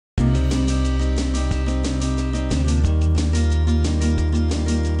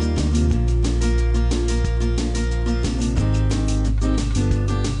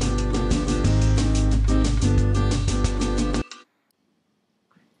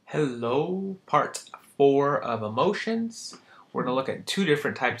Hello, part 4 of emotions. We're going to look at two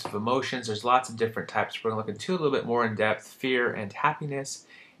different types of emotions. There's lots of different types. We're going to look at two a little bit more in depth, fear and happiness,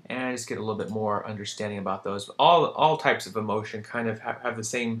 and just get a little bit more understanding about those. All types of emotion kind of have the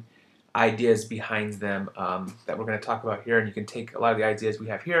same ideas behind them that we're going to talk about here, and you can take a lot of the ideas we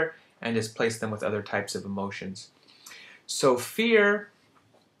have here and just place them with other types of emotions. So fear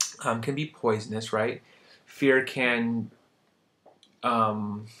can be poisonous, right? Fear can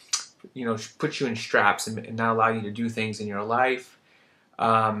put you in straps and not allow you to do things in your life.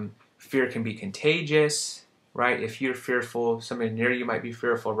 Fear can be contagious, right? If you're fearful, somebody near you might be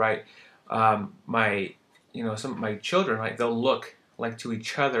fearful, right? Some of my children, like they'll look like to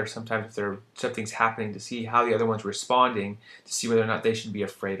each other sometimes if something's happening to see how the other one's responding to see whether or not they should be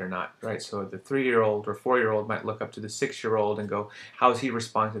afraid or not, right? So the 3-year-old or 4-year-old might look up to the 6-year-old and go, how is he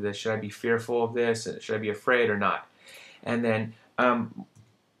responding to this? Should I be fearful of this? Should I be afraid or not? And then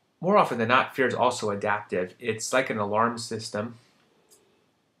more often than not, fear is also adaptive. It's like an alarm system.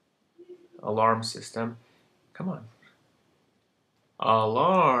 Alarm system. Come on.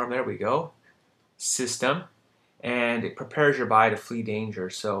 Alarm. There we go. System. And it prepares your body to flee danger.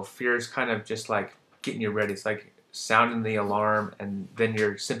 So fear is kind of just like getting you ready. It's like sounding the alarm, and then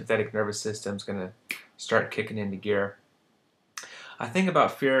your sympathetic nervous system is going to start kicking into gear. I think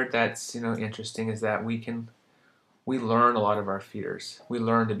about fear that's interesting is that we learn a lot of our fears. We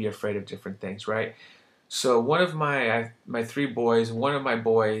learn to be afraid of different things, right? So one of my 3 boys, one of my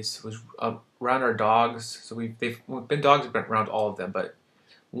boys was around our dogs. So they've been dogs around all of them, but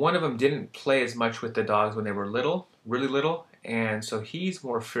one of them didn't play as much with the dogs when they were little, really little, and so he's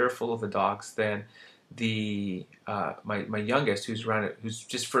more fearful of the dogs than my youngest, who's around it, who's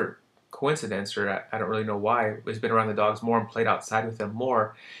just for coincidence, or I don't really know why, has been around the dogs more and played outside with them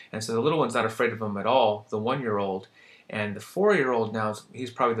more, and so the little one's not afraid of them at all, the 1-year-old. And the 4-year-old now,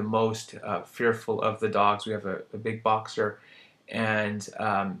 he's probably the most fearful of the dogs. We have a big boxer, and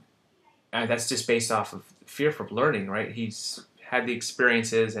that's just based off of fear from learning, right? He's had the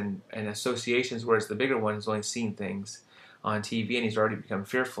experiences and associations, whereas the bigger one has only seen things on TV, and he's already become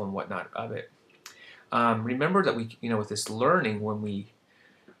fearful and whatnot of it. Remember that with this learning,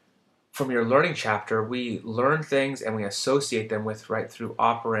 from your learning chapter, we learn things and we associate them with, right, through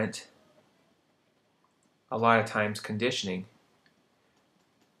operant, a lot of times, conditioning.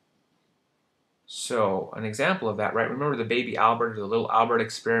 So an example of that, right? Remember the baby Albert, or the little Albert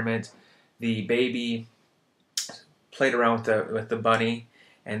experiment. The baby played around with the bunny,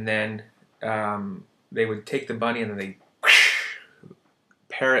 and then they would take the bunny and then they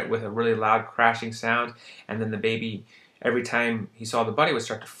pair it with a really loud crashing sound, and then the baby, every time he saw the bunny, would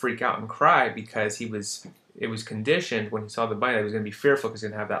start to freak out and cry because it was conditioned when he saw the bunny that he was going to be fearful because he's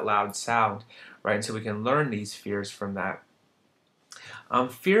going to have that loud sound, right? And so we can learn these fears from that.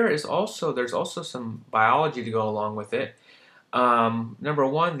 Fear is there's also some biology to go along with it. Number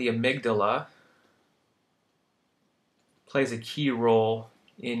one, the amygdala plays a key role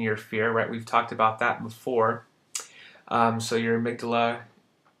in your fear, right? We've talked about that before. So your amygdala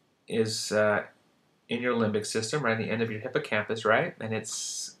is in your limbic system, right at the end of your hippocampus, right? And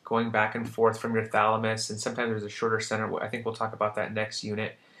it's going back and forth from your thalamus, and sometimes there's a shorter center. I think we'll talk about that next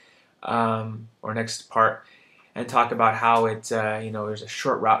unit or next part, and talk about how it, there's a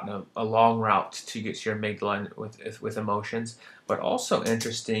short route and a long route to get to your amygdala with emotions. But also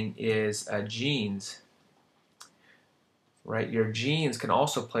interesting is genes. Right, your genes can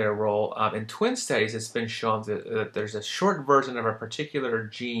also play a role. In twin studies, it's been shown that there's a short version of a particular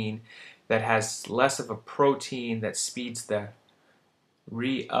gene that has less of a protein that speeds the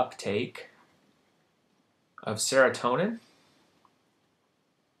reuptake of serotonin.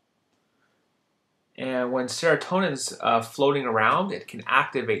 And when serotonin's floating around, it can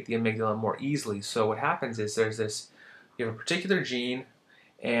activate the amygdala more easily. So what happens is you have a particular gene,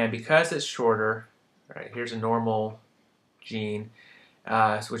 and because it's shorter, right, here's a normal gene,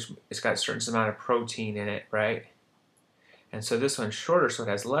 which it's got a certain amount of protein in it, right? And so this one's shorter, so it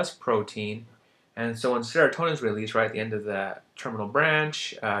has less protein. And so when serotonin is released right at the end of the terminal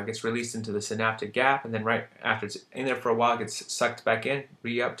branch, gets released into the synaptic gap, and then right after it's in there for a while, it gets sucked back in,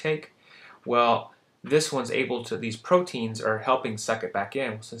 reuptake. Well, this one's these proteins are helping suck it back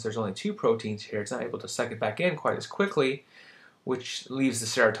in. Since there's only 2 proteins here, it's not able to suck it back in quite as quickly, which leaves the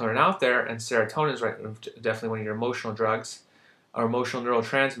serotonin out there, and serotonin is definitely one of your emotional drugs, or emotional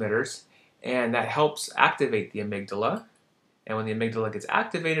neurotransmitters, and that helps activate the amygdala. And when the amygdala gets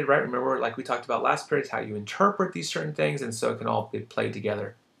activated, right, remember, like we talked about last period, how you interpret these certain things, and so it can all be played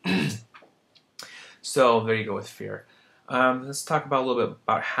together. So there you go with fear. Let's talk about a little bit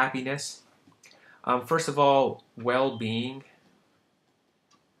about happiness. First of all, well-being.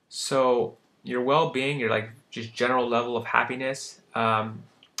 So your well-being, your like just general level of happiness,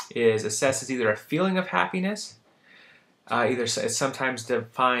 is assessed as either a feeling of happiness, either it's sometimes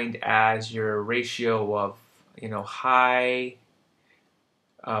defined as your ratio of high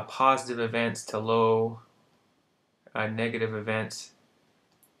positive events to low negative events,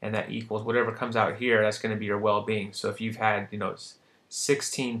 and that equals whatever comes out here. That's going to be your well-being. So if you've had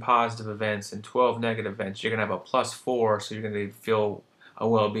 16 positive events and 12 negative events, you're going to have a +4, so you're going to feel a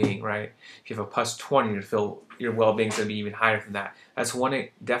well-being, right? If you have a +20, you feel your well-being is going to be even higher than that. That's one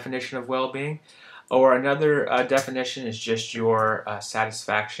definition of well-being. Or another definition is just your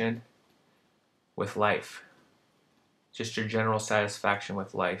satisfaction with life, just your general satisfaction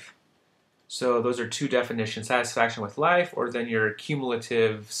with life. So those are two definitions: satisfaction with life, or then your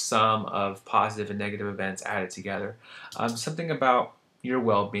cumulative sum of positive and negative events added together. Something about your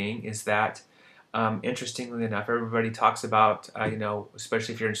well-being is that, interestingly enough, everybody talks about,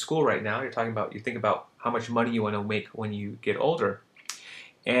 especially if you're in school right now, you think about how much money you want to make when you get older.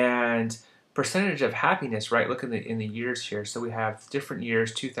 And percentage of happiness, right? Look in the years here. So we have different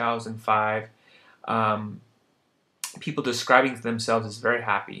years, 2005, people describing themselves as very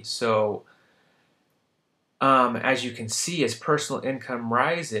happy. So as you can see, as personal income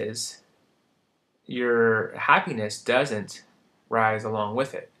rises, your happiness doesn't rise along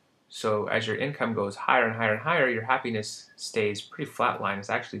with it. So as your income goes higher and higher and higher, your happiness stays pretty flatline. It's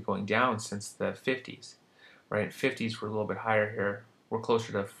actually going down since the 50s, right? 50s were a little bit higher here. We're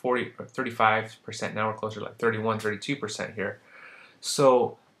closer to 40 or 35%. Now we're closer to like 31, 32% here.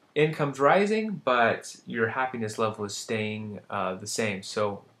 So income's rising, but your happiness level is staying the same.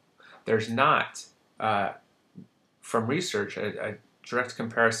 So there's not, from research, a direct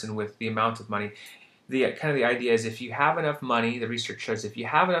comparison with the amount of money. The idea is, if you have enough money, the research shows, if you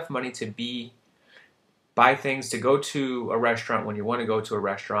have enough money to buy things, to go to a restaurant when you want to go to a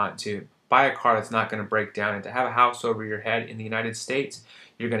restaurant, to buy a car that's not going to break down, and to have a house over your head in the United States,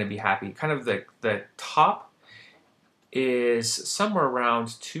 you're going to be happy. Kind of the top is somewhere around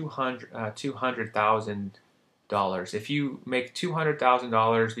 $200,000. If you make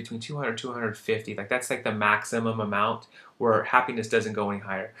 $200,000, between 200 and 250, like that's like the maximum amount where happiness doesn't go any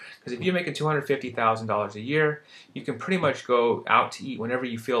higher. Because if you're making $250,000 a year, you can pretty much go out to eat whenever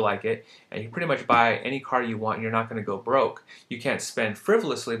you feel like it, and you can pretty much buy any car you want, and you're not going to go broke. You can't spend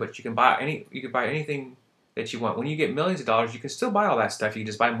frivolously, but you can buy anything that you want. When you get millions of dollars, you can still buy all that stuff. You can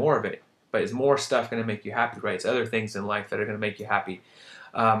just buy more of it. But is more stuff going to make you happy, right? It's other things in life that are going to make you happy.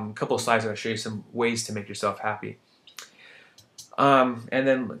 A couple of slides, I'm going to show you some ways to make yourself happy. And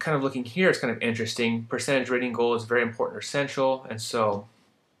then kind of looking here, it's kind of interesting. Percentage rating goal is very important or essential. And so,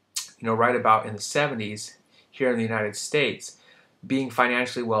 right about in the 70s, here in the United States, being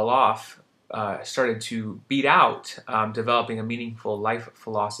financially well off started to beat out developing a meaningful life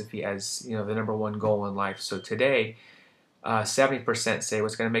philosophy as, the #1 goal in life. So today, 70% say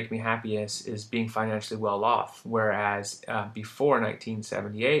what's going to make me happy is being financially well off, whereas before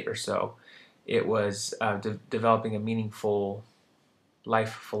 1978 or so, it was developing a meaningful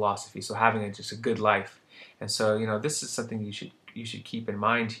life philosophy, so having just a good life. And so, this is something you should keep in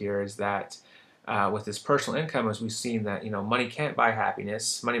mind here, is that with this personal income, as we've seen, that money can't buy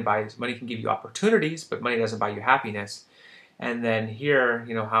happiness. Money can give you opportunities, but money doesn't buy you happiness. And then here,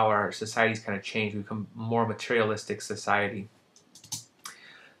 how our society's kind of changed. We become more materialistic society.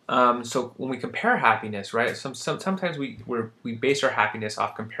 So when we compare happiness, right? Sometimes we base our happiness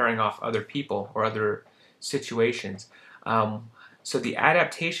off comparing off other people or other situations. So the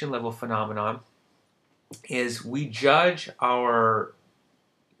adaptation level phenomenon is we judge our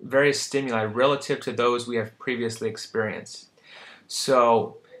various stimuli relative to those we have previously experienced.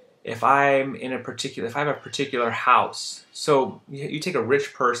 So if I have a particular house, so you take a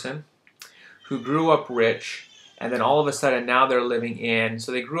rich person who grew up rich, and then all of a sudden now they're living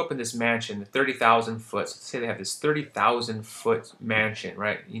so they grew up in this mansion, 30,000 foot. So let's say they have this 30,000 foot mansion,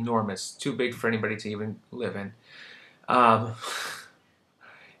 right? Enormous, too big for anybody to even live in.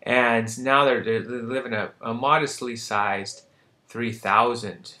 And now they live in a modestly sized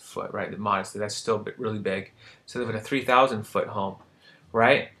 3,000 foot, right? Modestly, that's still really big. So they live in a 3,000 foot home,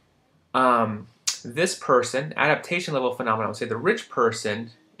 right? This person, adaptation level phenomenon, I would say the rich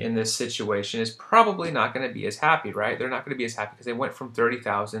person in this situation is probably not going to be as happy, right? They're not going to be as happy because they went from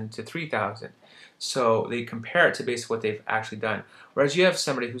 30,000 to 3,000. So they compare it to basically what they've actually done. Whereas you have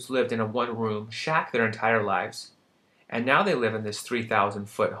somebody who's lived in a one-room shack their entire lives, and now they live in this 3,000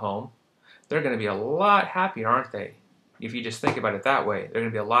 foot home. They're going to be a lot happier, aren't they? If you just think about it that way, they're going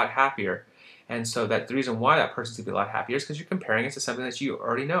to be a lot happier. And so the reason why that person's going to be a lot happier is because you're comparing it to something that you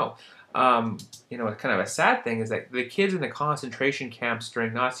already know. kind of a sad thing is that the kids in the concentration camps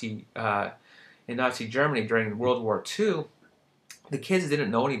during in Nazi Germany during World War II, the kids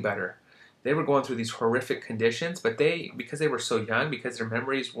didn't know any better. They were going through these horrific conditions, but because they were so young, because their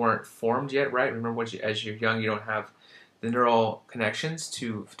memories weren't formed yet, right? Remember, as you're young, you don't have the neural connections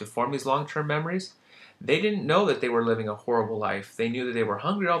to form these long-term memories. They didn't know that they were living a horrible life. They knew that they were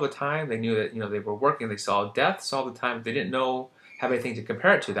hungry all the time. They knew that they were working. They saw deaths all the time. They didn't have anything to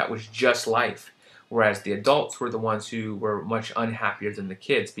compare it to. That was just life. Whereas the adults were the ones who were much unhappier than the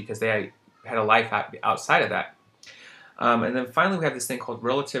kids because they had a life outside of that. And then finally, we have this thing called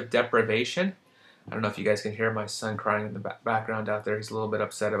relative deprivation. I don't know if you guys can hear my son crying in the background out there. He's a little bit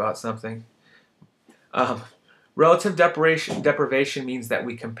upset about something. Relative deprivation means that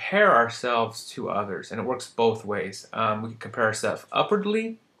we compare ourselves to others, and it works both ways. We can compare ourselves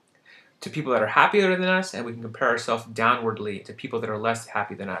upwardly to people that are happier than us, and we can compare ourselves downwardly to people that are less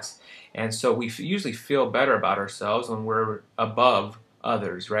happy than us. And so we usually feel better about ourselves when we're above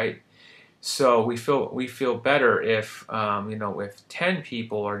others, right? So we feel better if if 10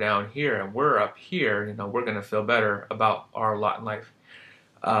 people are down here and we're up here, we're going to feel better about our lot in life.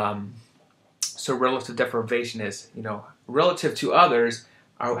 So relative deprivation is, relative to others,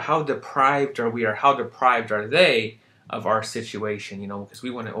 how deprived are we, or how deprived are they of our situation, because we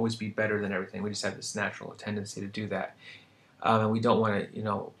want to always be better than everything. We just have this natural tendency to do that. And we don't want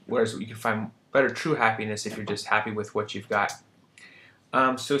to, whereas you can find better true happiness if you're just happy with what you've got.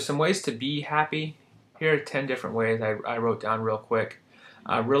 So some ways to be happy. Here are 10 different ways I wrote down real quick.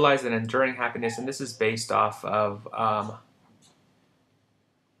 Realize that enduring happiness, and this is based off of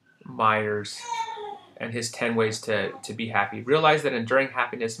Myers and his 10 ways to be happy. Realize that enduring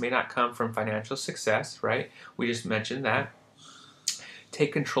happiness may not come from financial success, right? We just mentioned that.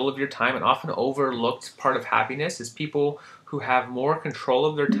 Take control of your time. An often overlooked part of happiness is people who have more control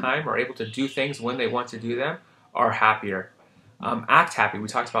of their time, are able to do things when they want to do them, are happier. Act happy. We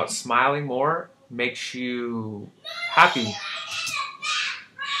talked about smiling more makes you happy.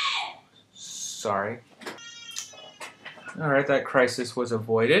 Sorry. All right, that crisis was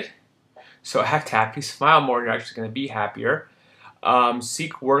avoided. So act happy, smile more, you're actually going to be happier.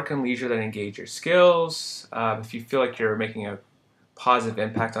 Seek work and leisure that engage your skills. If you feel like you're making a positive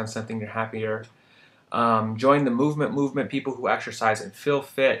impact on something, you're happier. Join the movement. People who exercise and feel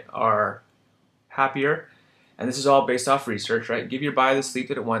fit are happier. And this is all based off research, right? Give your body the sleep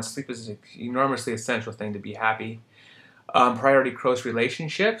that it wants. Sleep is an enormously essential thing to be happy. Priority close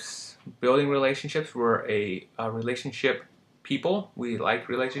relationships. Building relationships. We're a relationship people. We like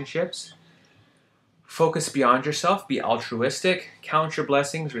relationships. Focus beyond yourself. Be altruistic. Count your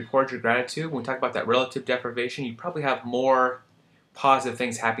blessings. Record your gratitude. When we talk about that relative deprivation, you probably have more positive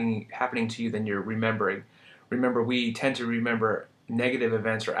things happening to you than you're remembering. Remember, we tend to remember negative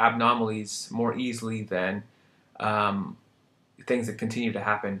events or abnormalities more easily than things that continue to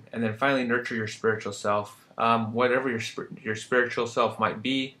happen. And then finally, nurture your spiritual self. Whatever your spiritual self might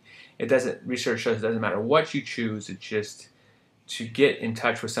be, research shows it doesn't matter what you choose. It's just to get in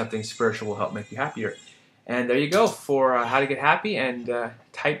touch with something spiritual will help make you happier. And there you go for how to get happy and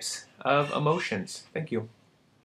types of emotions. Thank you.